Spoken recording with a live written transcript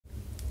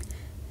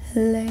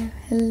Hello,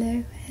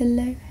 hello,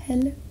 hello,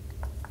 hello.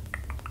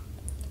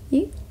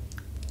 You?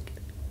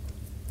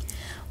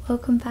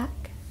 Welcome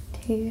back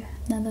to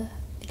another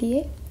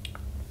video.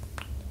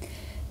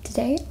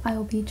 Today I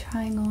will be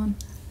trying on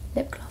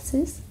lip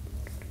glosses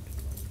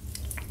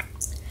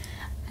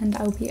and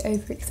I'll be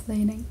over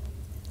explaining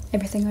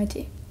everything I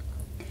do.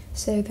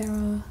 So there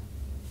are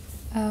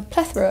a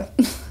plethora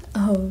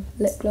of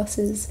lip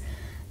glosses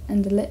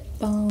and a lip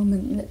balm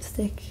and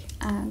lipstick,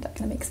 and I'm going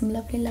to make some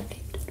lovely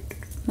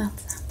mouth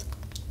sounds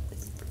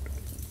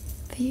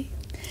for you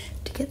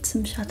to get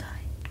some shut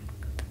eye.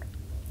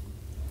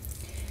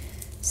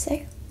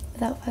 So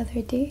without further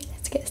ado,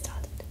 let's get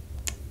started.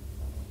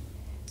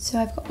 So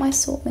I've got my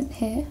assortment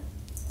here.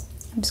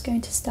 I'm just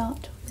going to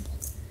start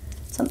with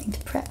something to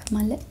prep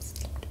my lips.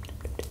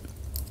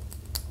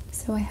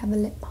 So I have a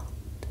lip balm.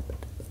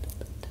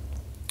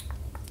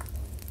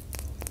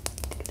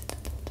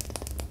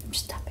 I'm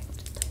just tapping.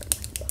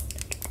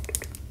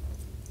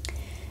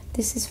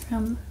 This is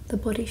from the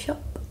Body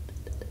Shop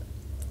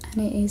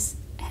and it is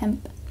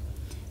hemp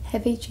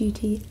heavy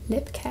duty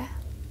lip care.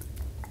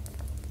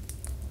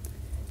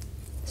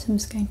 So I'm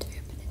just going to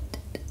open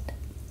it.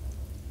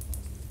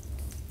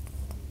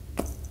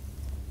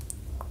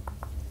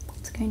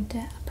 It's going to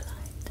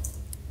apply it.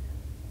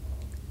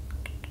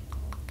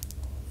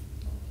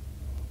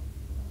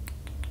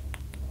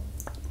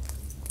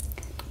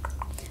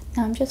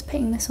 Now I'm just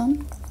putting this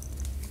on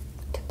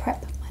to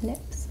prep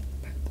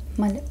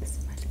my lips.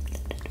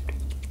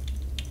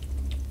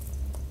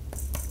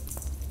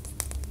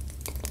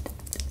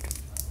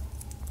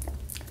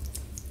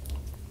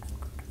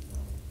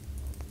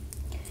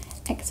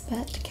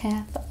 Expert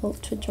care for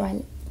ultra dry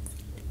lips.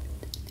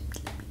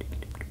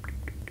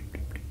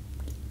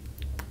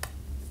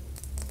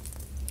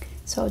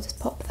 So I'll just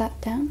pop that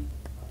down.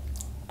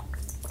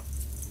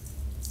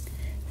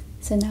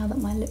 So now that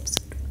my lips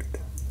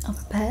are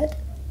prepared,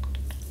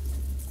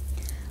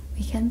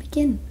 we can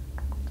begin.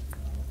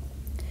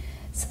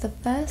 So the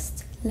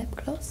first lip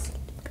gloss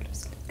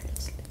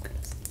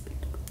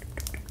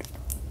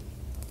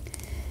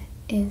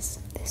is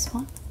this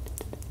one.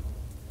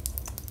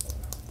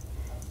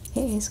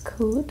 It is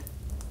called,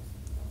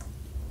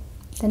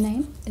 the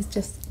name is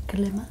just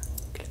Glimmer,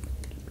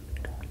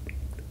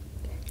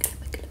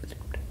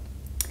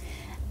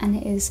 and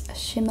it is a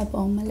shimmer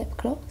balm lip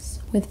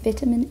gloss with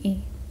vitamin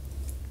E,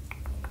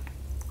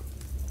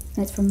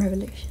 and it's from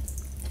Revolution,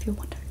 if you're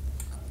wondering.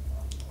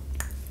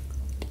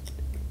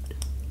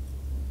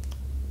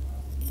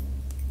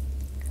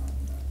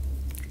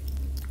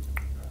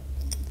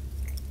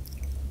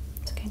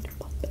 It's going to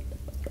pop.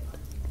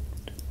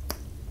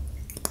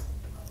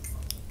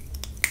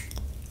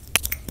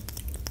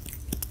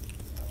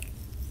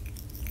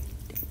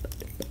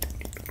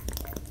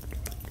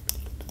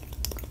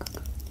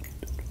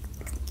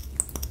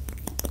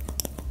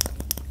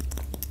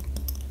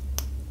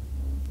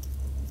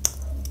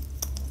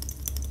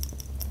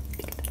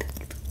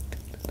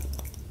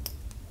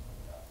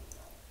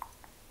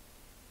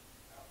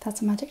 That's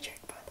a magic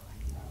trick, by the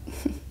way.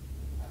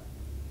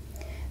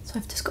 So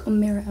I've just got a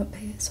mirror up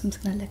here, so I'm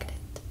just going to look at it.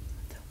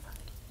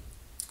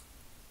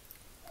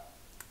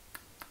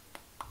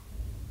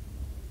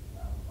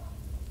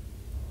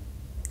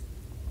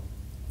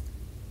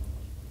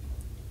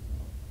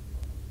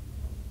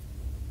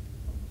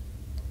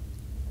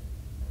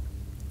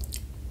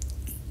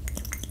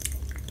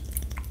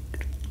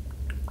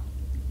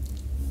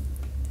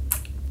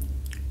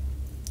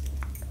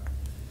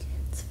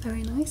 It's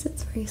very nice,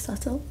 it's very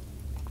subtle.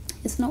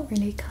 It's not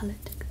really coloured.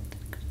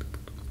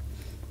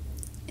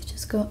 It's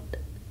just got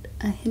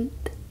a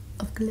hint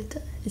of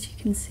glitter, as you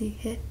can see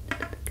here.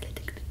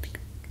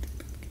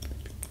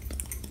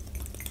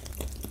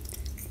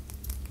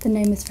 The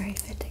name is very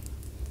fitting.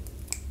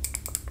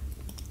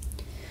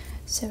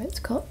 So it's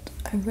got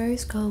a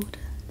rose gold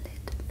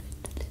lid,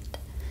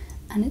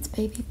 and it's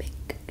baby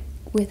pink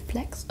with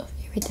flecks of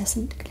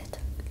iridescent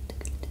glitter.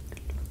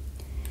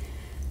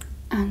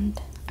 And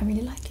I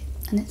really like it,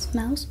 and it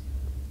smells.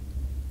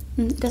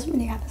 It doesn't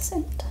really have a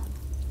scent,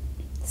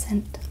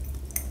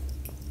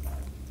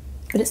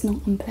 but it's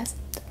not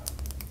unpleasant.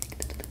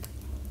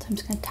 So I'm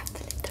just going to tap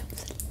the lid.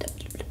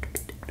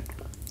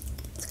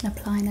 Just going to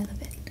apply another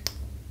bit.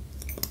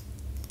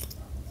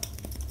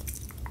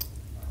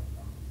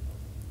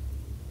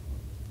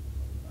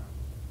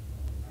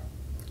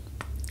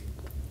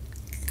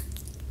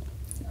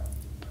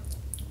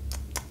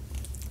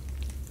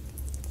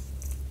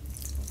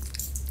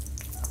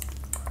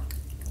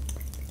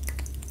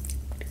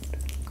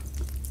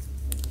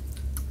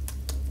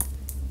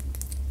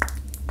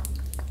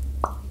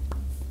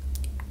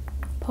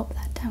 Pop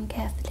that down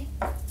carefully.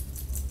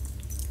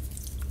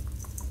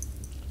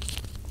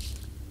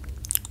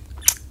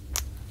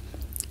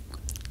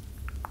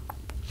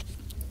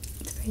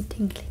 It's very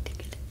tingly.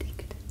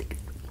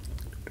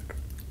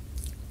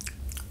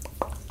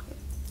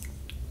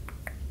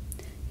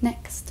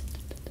 Next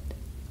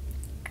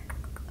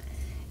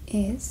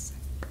is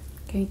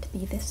going to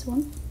be this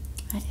one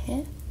right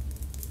here.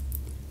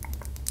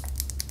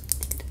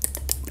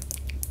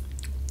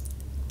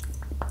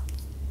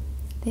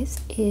 This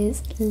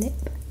is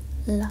Lip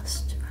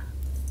Lustra,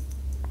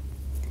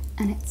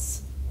 and it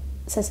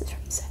says it's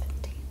from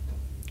 17.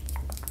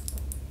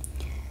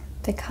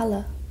 The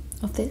colour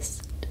of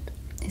this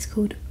is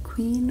called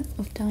Queen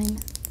of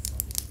Diamonds.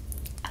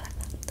 I like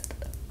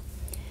that.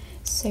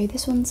 So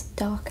this one's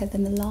darker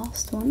than the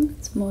last one.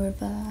 It's more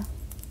of a,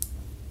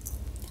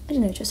 I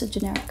don't know, just a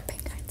generic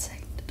pink, I'd say.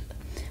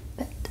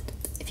 But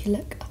if you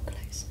look up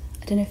close,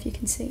 I don't know if you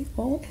can see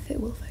or if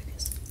it will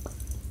focus,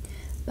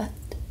 but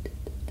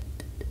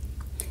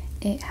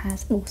it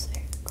has also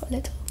got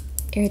little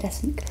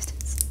iridescent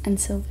glitters and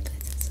silver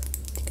glitters.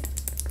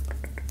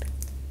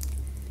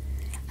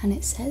 And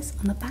it says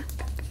on the back,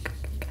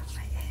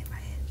 right here,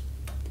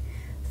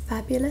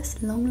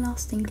 fabulous,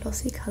 long-lasting,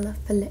 glossy colour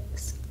for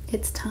lips.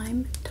 It's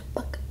time to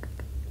buck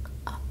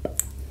up. So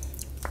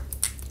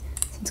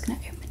I'm just going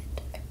to open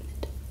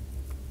it.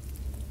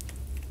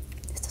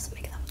 This doesn't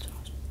make that much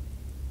noise.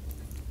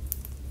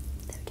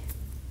 There we go.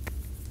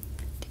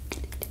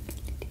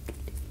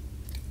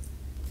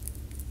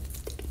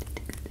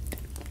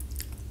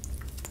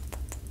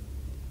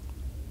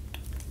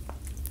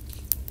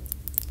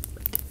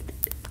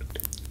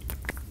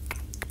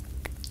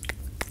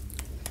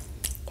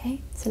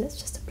 Okay, so let's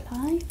just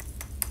apply.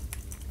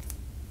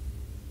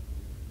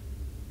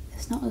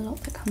 There's not a lot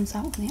that comes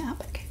out on the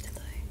applicator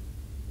though.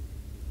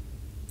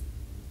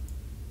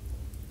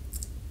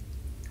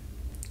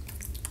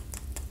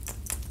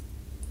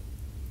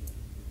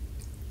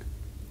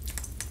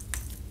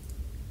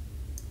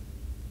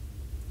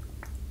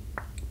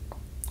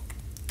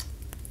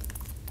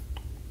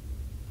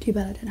 Too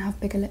bad I don't have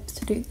bigger lips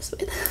to do this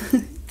with.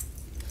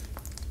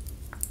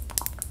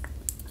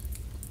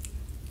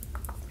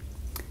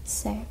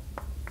 So,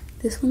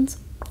 this one's,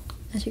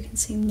 as you can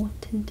see, more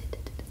tinted.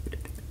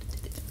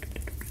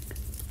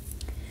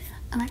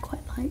 And I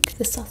quite like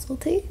the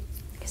subtlety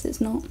because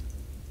it's not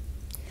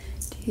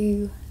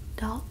too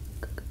dark,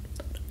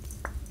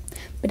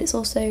 but it's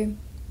also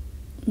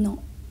not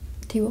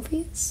too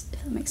obvious,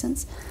 if that makes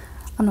sense.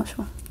 I'm not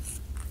sure,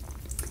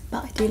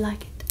 but I do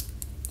like it.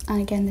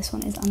 And again, this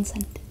one is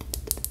unscented.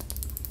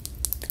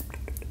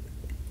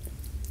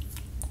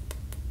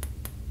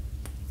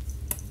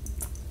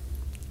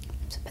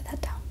 So put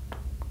that down.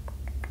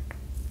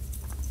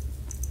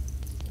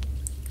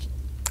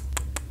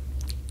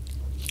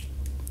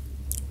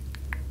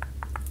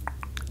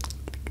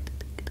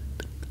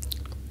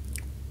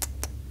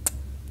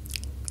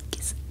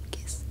 Kiss,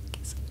 kiss,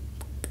 kiss.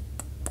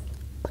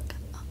 Pucker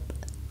up,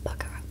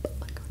 pucker up,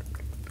 pucker up.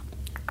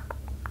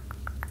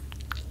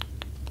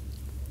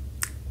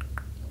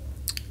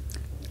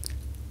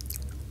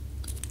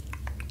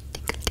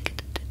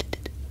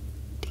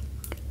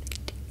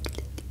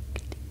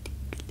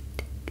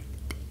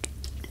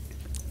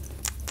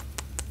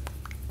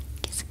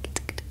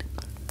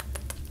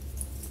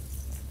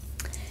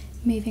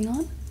 Moving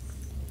on,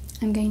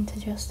 I'm going to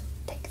just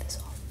take this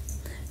off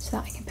so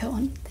that I can put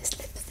on this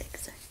lipstick.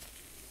 So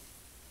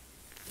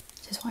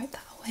just wipe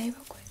that away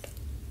real quick.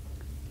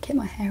 Get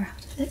my hair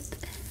out of it.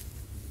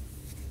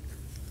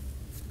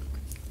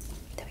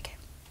 There we go.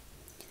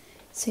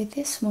 So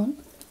this one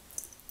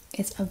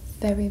is a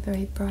very,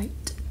 very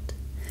bright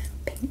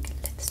pink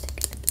lipstick.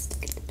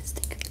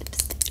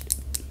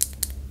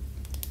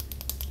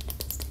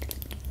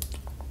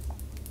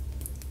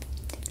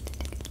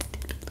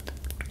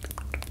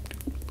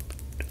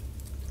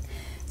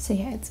 So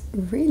yeah, it's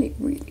really,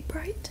 really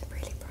bright,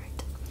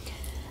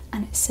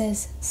 and it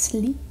says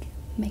sleek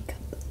makeup.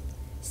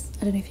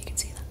 I don't know if you can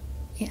see that.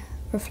 Yeah,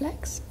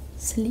 reflects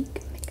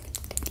sleek makeup.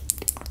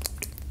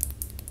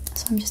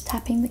 So I'm just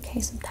tapping the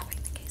case. I'm tapping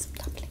the case.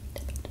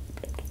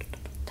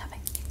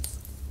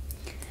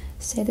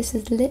 So this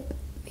is Lip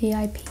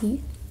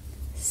VIP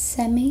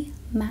Semi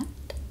Matte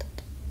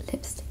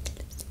Lipstick,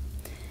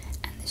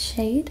 and the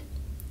shade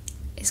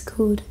is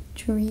called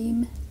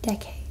Dream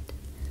Decade.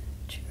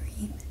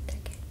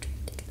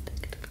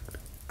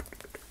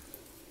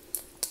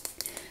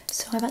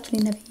 So I've actually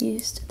never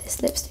used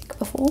this lipstick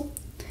before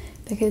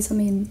because, I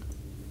mean,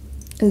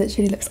 it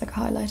literally looks like a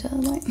highlighter,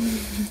 like.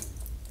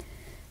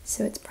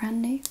 So it's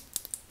brand new. You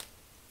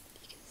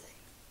can see,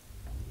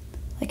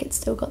 like, it's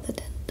still got the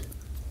tint.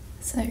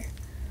 So,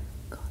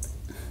 God.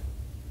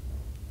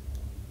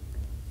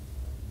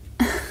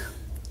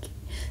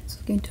 So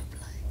I'm going to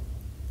apply.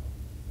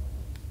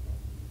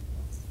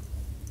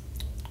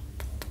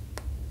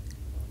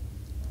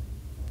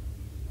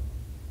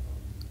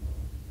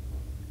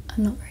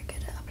 I'm not very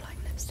good at applying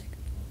lipstick.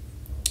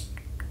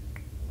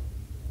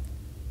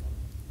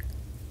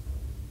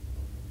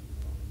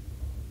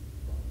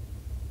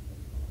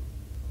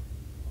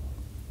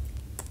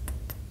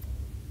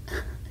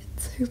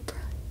 It's so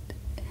bright.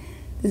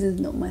 This is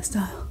not my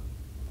style.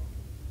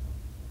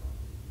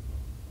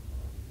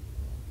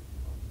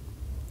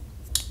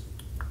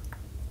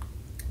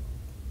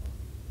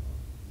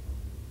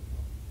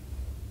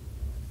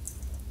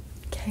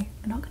 Okay,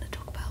 we're not going to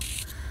talk about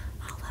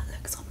how that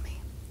looks on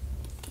me.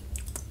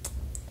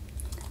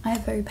 I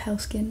have very pale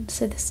skin,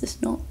 so this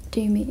does not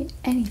do me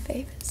any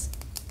favours.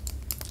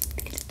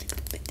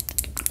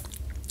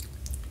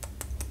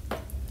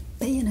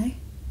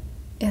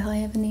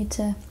 ever need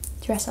to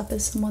dress up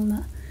as someone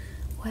that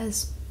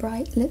wears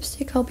bright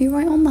lipstick, I'll be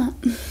right on that.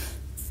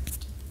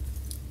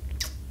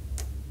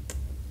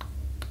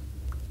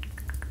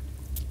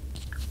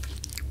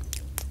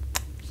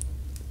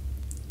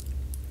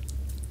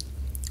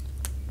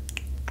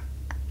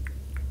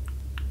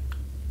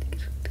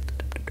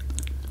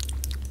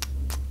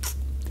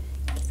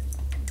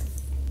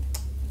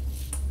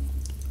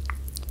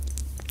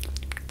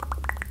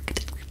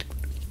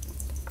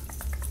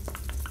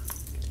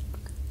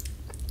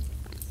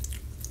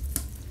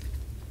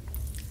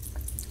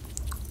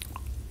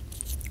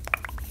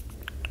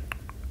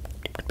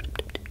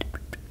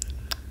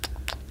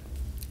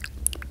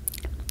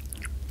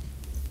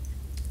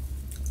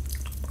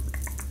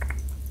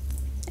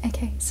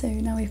 Okay, so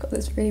now we've got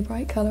this really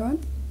bright colour on.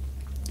 I'm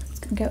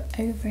just going to go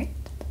over it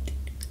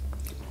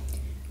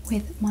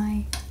with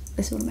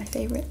this is one of my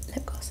favourite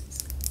lip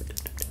glosses.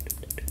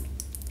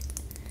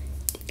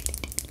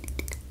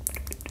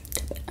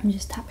 I'm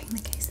just tapping the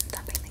case, I'm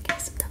tapping the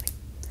case, I'm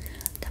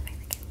tapping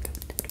the case.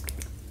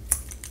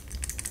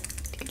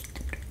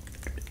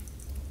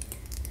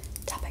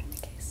 Tapping the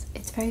case.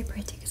 It's very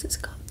pretty because it's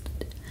got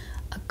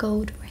a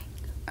gold ring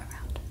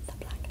around the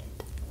black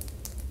lid.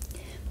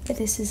 But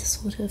this is a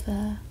sort of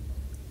a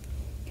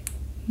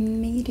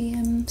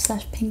medium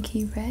 /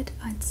 pinky red,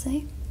 I'd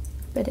say,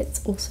 but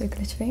it's also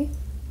glittery.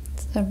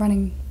 It's a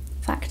running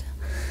factor.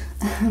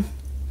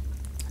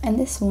 And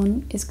this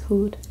one is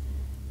called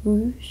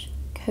Rouge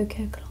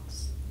Cocoa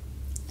Gloss,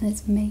 and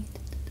it's made,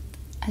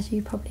 as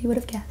you probably would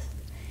have guessed,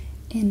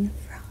 in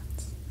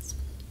France.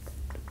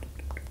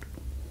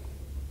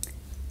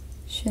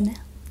 Chanel.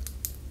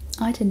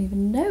 I didn't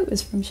even know it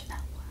was from Chanel.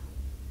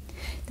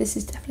 This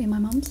is definitely my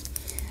mum's.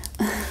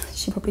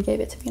 She probably gave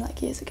it to me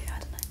like years ago, I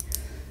don't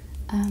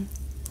know.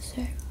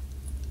 So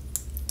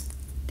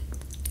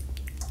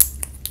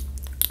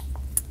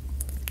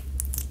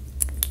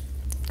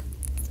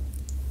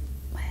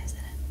where is it?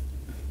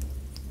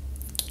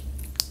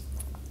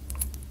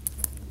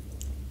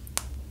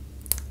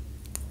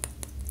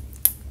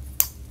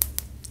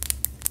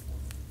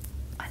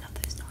 I love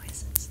those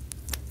noises.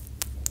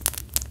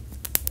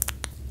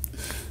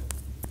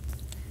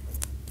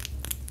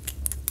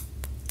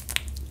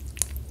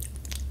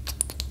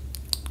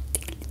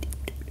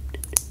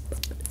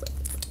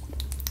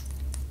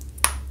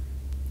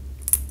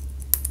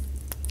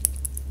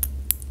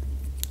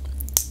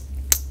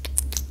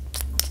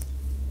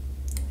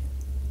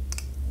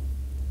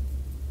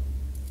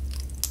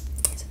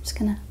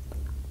 Gonna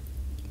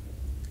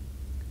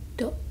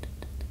dot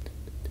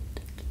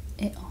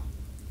it on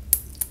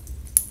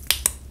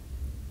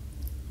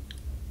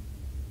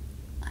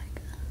like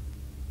that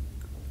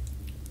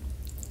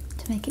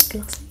to make it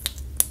glossy.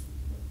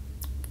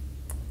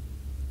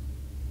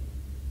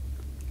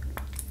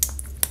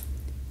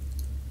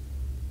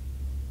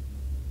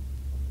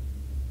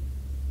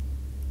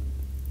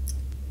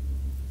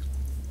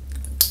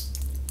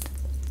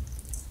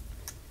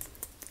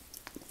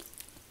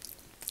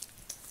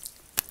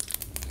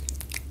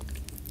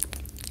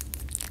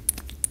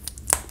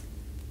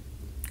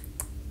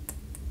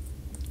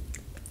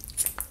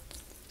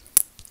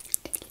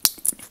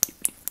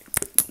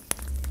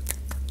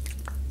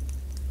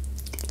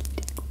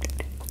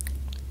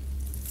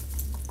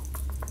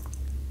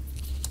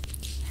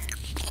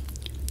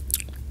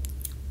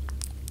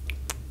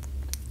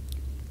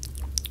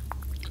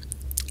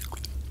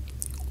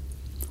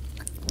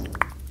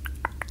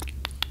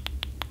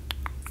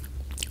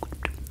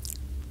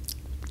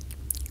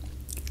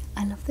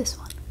 I love this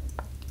one.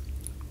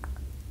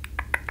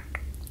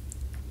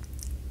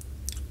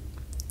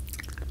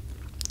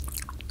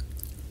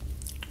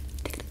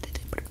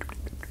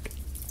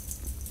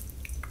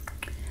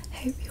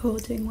 Hope you're all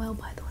doing well,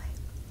 by the way.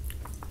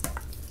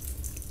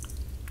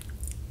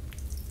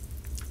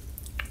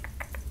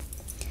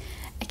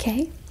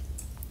 Okay,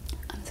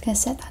 I'm just going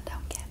to set that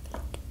down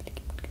carefully.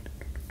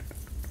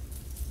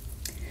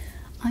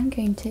 I'm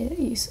going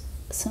to use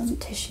some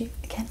tissue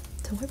again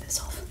to wipe this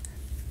off.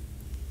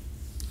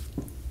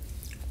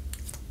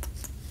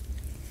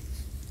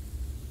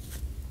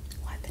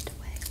 Wipe it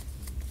away.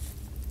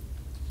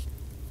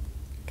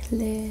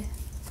 Clear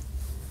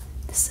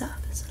the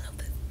surface a little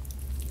bit.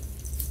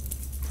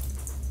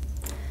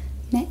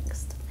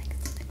 Next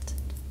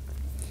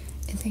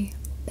is a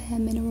Bare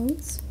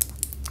Minerals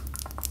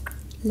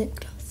lip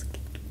gloss.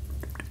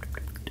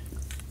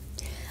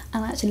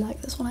 And I actually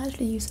like this one, I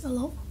actually use it a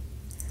lot.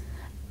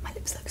 My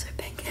lips look so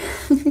pink.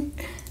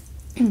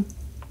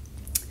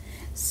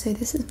 So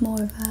this is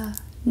more of a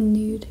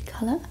nude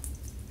colour.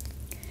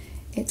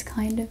 It's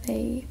kind of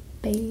a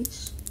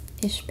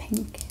beige-ish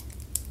pink.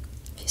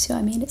 If you see what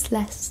I mean, it's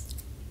less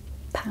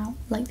pow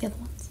like the other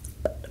ones.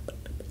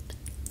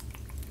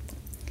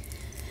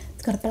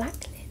 It's got a black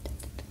lid,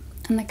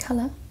 and the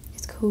colour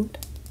is called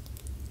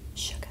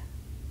Sugar.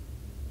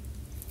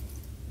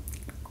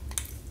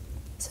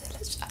 So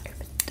let's just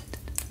open it.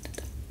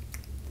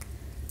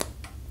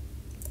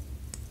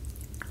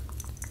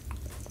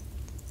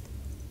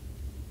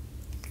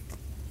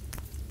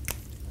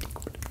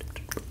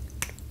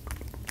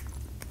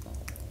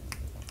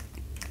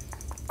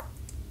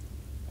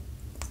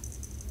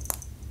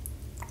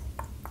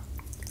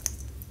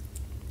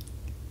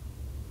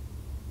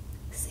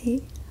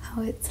 see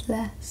how it's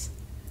less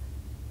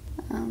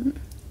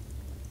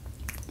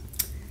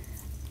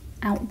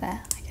out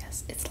there, I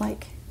guess. It's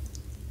like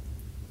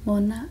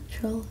more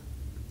natural,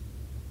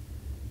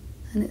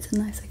 and it's a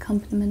nice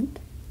accompaniment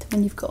to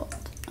when you've got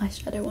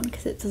eyeshadow on,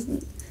 because it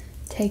doesn't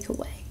take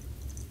away.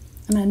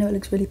 I mean, I know it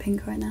looks really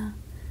pink right now,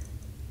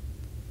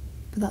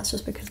 but that's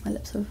just because my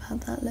lips have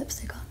had that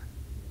lipstick on.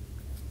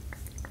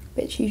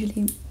 But it's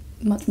usually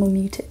much more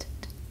muted.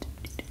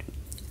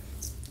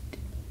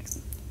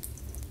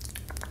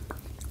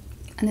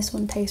 And this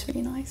one tastes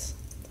really nice.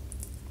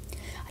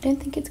 I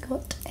don't think it's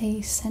got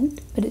a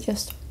scent, but it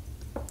just,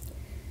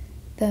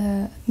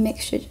 the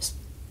mixture just,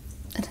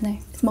 I don't know,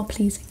 it's more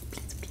pleasing.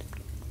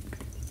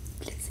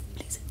 Pleasing.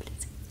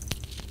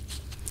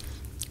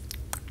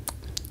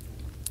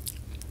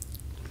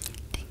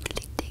 Tingly,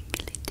 tingly,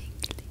 tingly,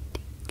 tingly.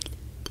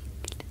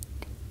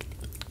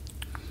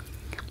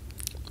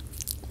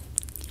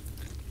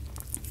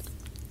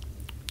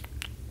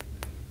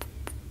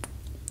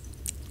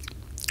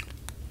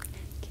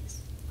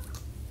 Kiss.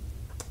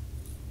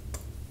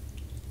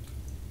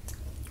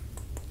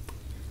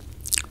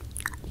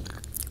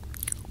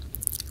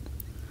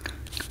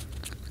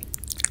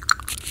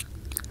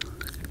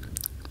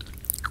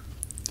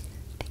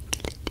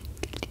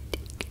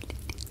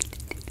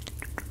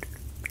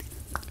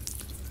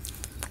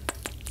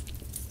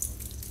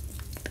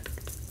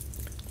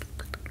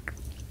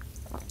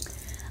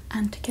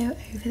 And to go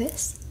over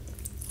this,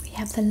 we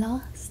have the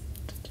last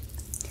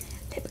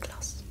lip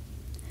gloss,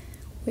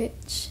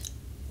 which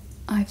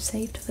I've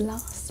saved for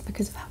last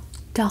because of how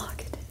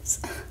dark it is.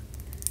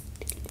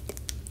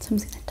 So I'm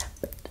just going to tap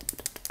it.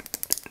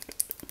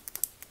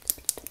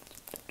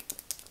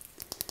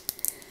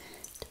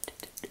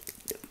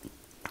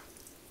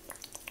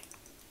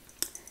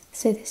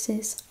 So this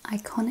is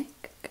Iconic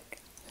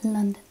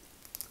London,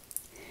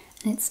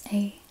 and it's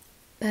a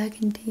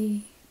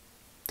burgundy,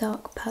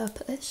 dark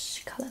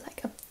purplish colour,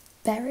 like a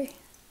berry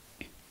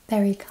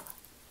colour.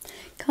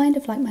 Kind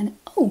of like my,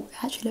 oh,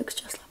 it actually looks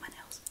just like my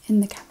nails in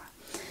the camera.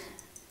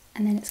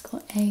 And then it's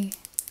got a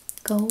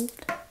gold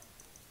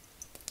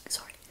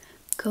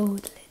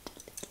lid.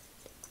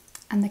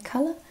 And the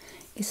colour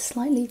is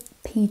slightly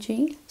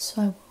PG,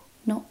 so I will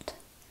not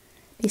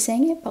be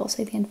saying it, but I'll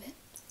say the end of it.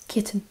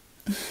 Kitten.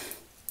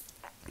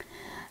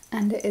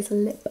 And it is a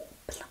lip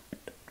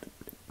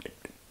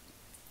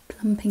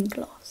plumping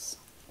gloss.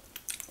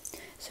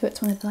 So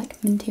it's one of the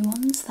like minty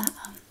ones that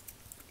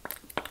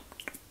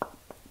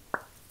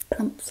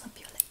plumps up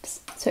your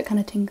lips. So it kind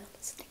of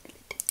tingles.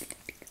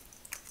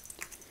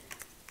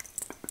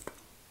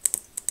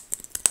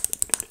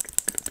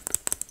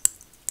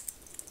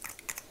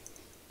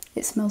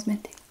 It smells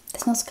minty. It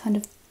smells kind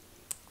of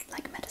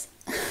like medicine.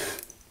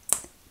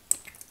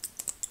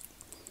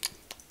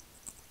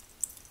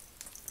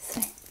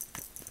 So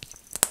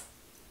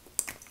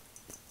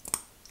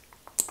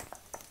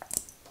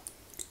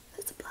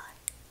let's apply.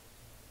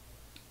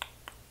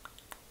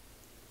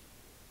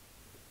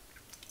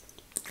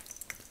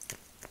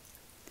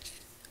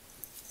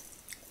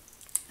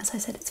 As I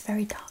said, it's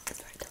very dark.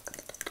 It's very dark.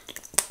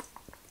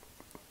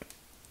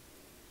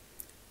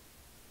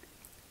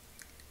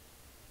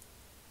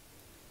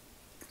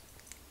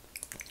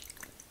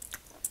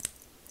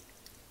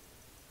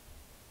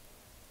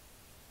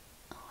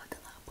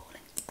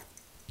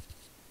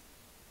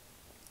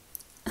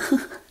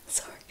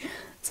 Sorry,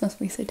 this must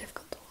be so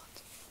difficult to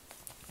watch.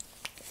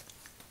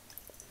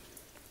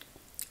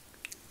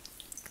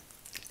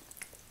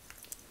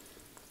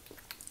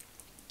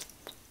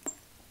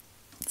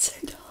 It's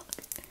so dark.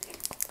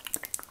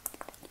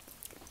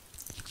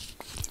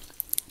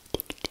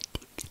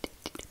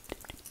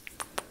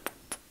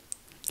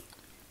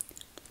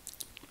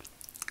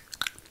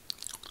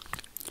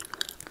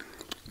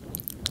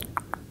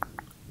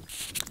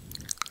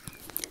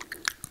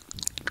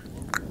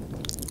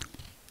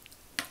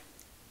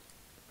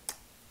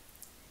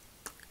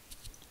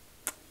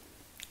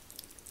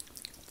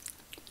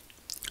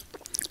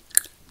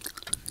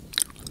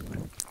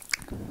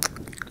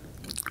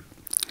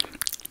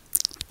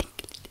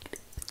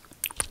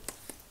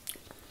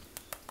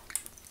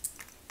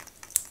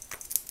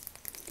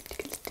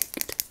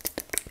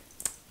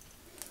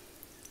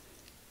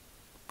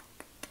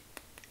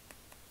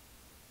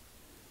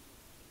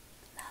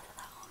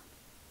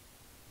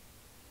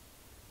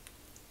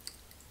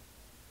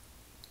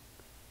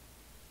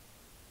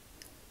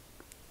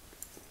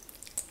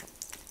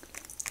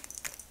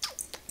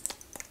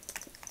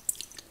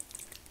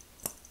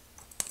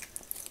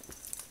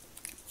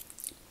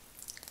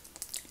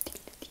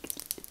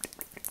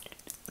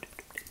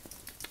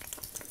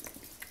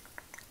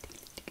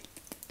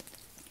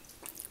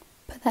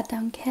 Put that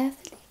down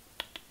carefully.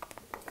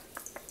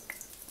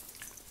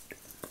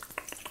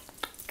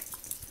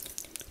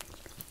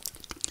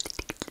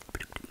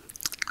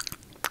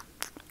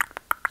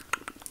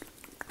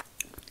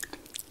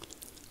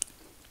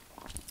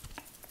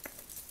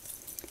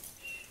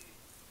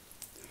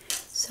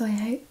 So I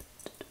hope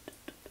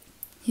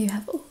you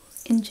have all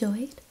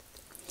enjoyed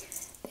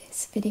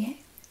this video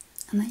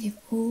and that you've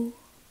all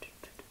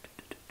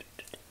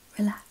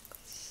relax.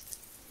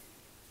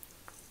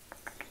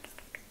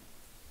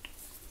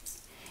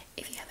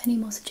 If you have any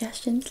more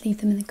suggestions, leave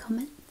them in the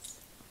comments,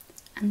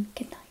 and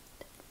good night.